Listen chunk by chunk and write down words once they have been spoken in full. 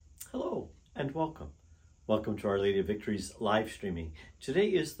and welcome. Welcome to Our Lady of Victory's live streaming. Today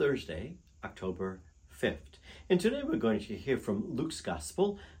is Thursday, October 5th. And today we're going to hear from Luke's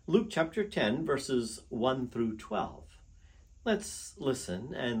Gospel, Luke chapter 10, verses 1 through 12. Let's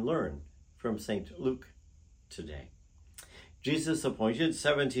listen and learn from St. Luke today. Jesus appointed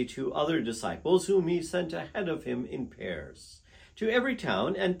 72 other disciples whom he sent ahead of him in pairs to every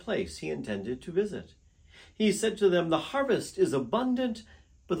town and place he intended to visit. He said to them, "The harvest is abundant,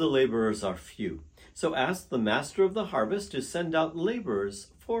 but the laborers are few. So ask the master of the harvest to send out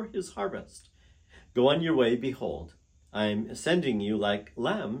laborers for his harvest. Go on your way, behold, I am sending you like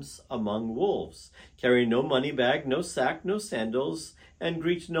lambs among wolves. Carry no money bag, no sack, no sandals, and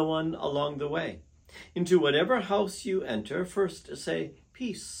greet no one along the way. Into whatever house you enter, first say,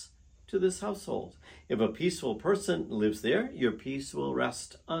 'Peace to this household.' If a peaceful person lives there, your peace will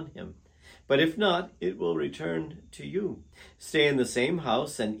rest on him. But if not, it will return to you. Stay in the same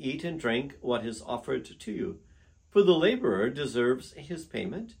house and eat and drink what is offered to you. For the laborer deserves his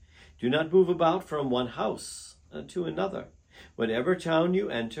payment. Do not move about from one house to another. Whatever town you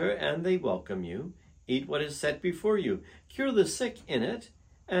enter and they welcome you, eat what is set before you. Cure the sick in it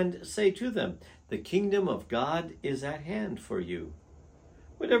and say to them, 'The kingdom of God is at hand for you.'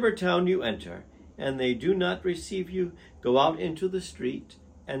 Whatever town you enter and they do not receive you, go out into the street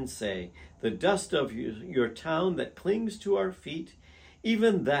and say, 'The dust of your town that clings to our feet,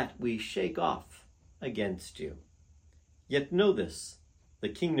 even that we shake off against you.' Yet know this, the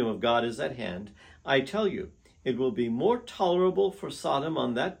kingdom of God is at hand. I tell you, it will be more tolerable for Sodom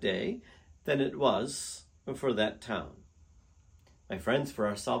on that day than it was for that town." My friends, for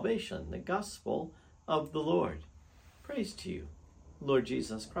our salvation, the gospel of the Lord. Praise to you, Lord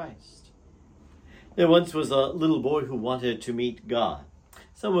Jesus Christ. There once was a little boy who wanted to meet God.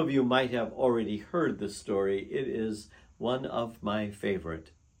 Some of you might have already heard this story. It is one of my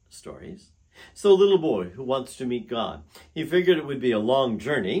favorite stories. So a little boy who wants to meet God. He figured it would be a long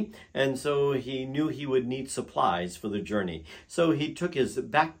journey, and so he knew he would need supplies for the journey. So he took his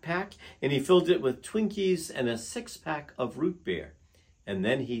backpack and he filled it with Twinkies and a 6-pack of root beer. And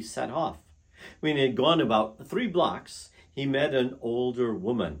then he set off. When he had gone about 3 blocks, he met an older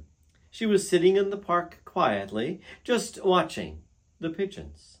woman. She was sitting in the park quietly, just watching the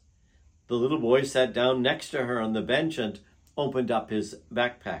pigeons. The little boy sat down next to her on the bench and opened up his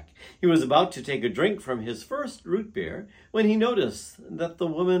backpack. He was about to take a drink from his first root beer when he noticed that the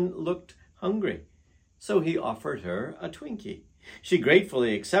woman looked hungry. So he offered her a Twinkie. She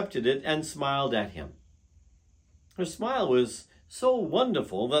gratefully accepted it and smiled at him. Her smile was so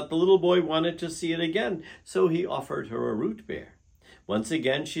wonderful that the little boy wanted to see it again, so he offered her a root beer. Once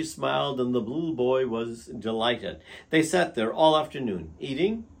again she smiled, and the little boy was delighted. They sat there all afternoon,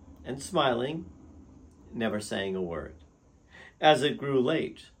 eating and smiling, never saying a word. As it grew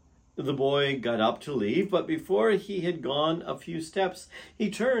late, the boy got up to leave, but before he had gone a few steps, he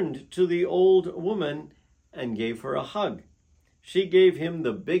turned to the old woman and gave her a hug. She gave him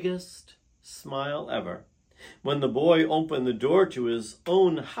the biggest smile ever. When the boy opened the door to his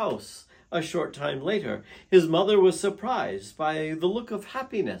own house a short time later, his mother was surprised by the look of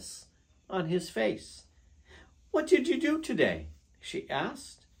happiness on his face. "What did you do today?" she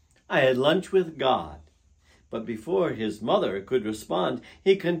asked. "I had lunch with God." But before his mother could respond,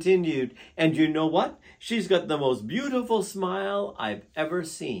 he continued, "And you know what? She's got the most beautiful smile I've ever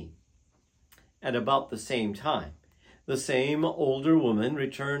seen." At about the same time, the same older woman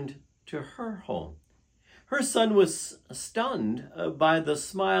returned to her home. Her son was stunned by the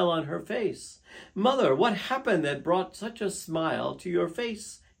smile on her face. "Mother, what happened that brought such a smile to your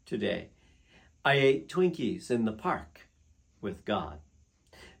face today?" "I ate Twinkies in the park with God."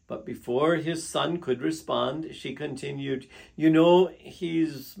 But before his son could respond, she continued, "You know,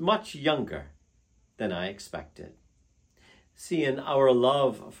 he's much younger than I expected." See, in our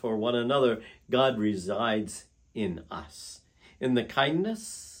love for one another, God resides in us. In the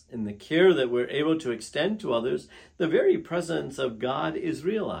kindness, in the care that we're able to extend to others, the very presence of God is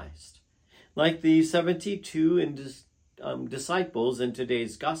realized. Like the 72 disciples in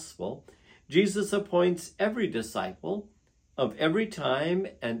today's gospel, Jesus appoints every disciple of every time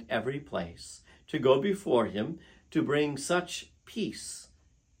and every place to go before him to bring such peace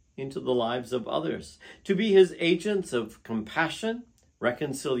into the lives of others, to be his agents of compassion,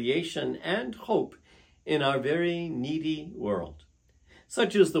 reconciliation, and hope in our very needy world.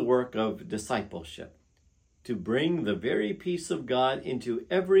 Such is the work of discipleship, to bring the very peace of God into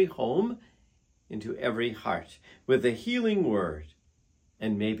every home, into every heart, with a healing word,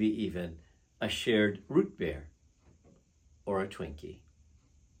 and maybe even a shared root beer or a Twinkie.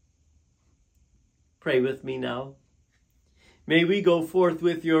 Pray with me now. May we go forth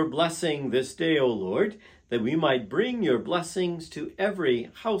with your blessing this day, O Lord, that we might bring your blessings to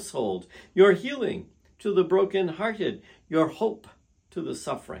every household, your healing to the brokenhearted, your hope to the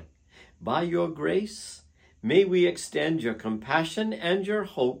suffering. By your grace, may we extend your compassion and your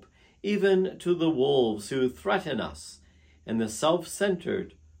hope even to the wolves who threaten us and the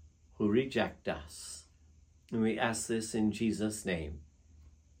self-centered who reject us. And we ask this in Jesus' name.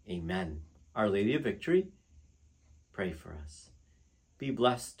 Amen. Our Lady of Victory, pray for us. Be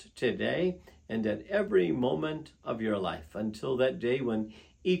blessed today and at every moment of your life until that day when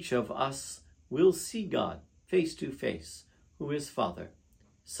each of us will see God face to face, who is Father,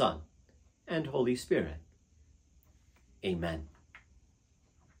 Son, and Holy Spirit. Amen.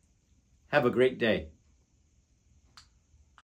 Have a great day.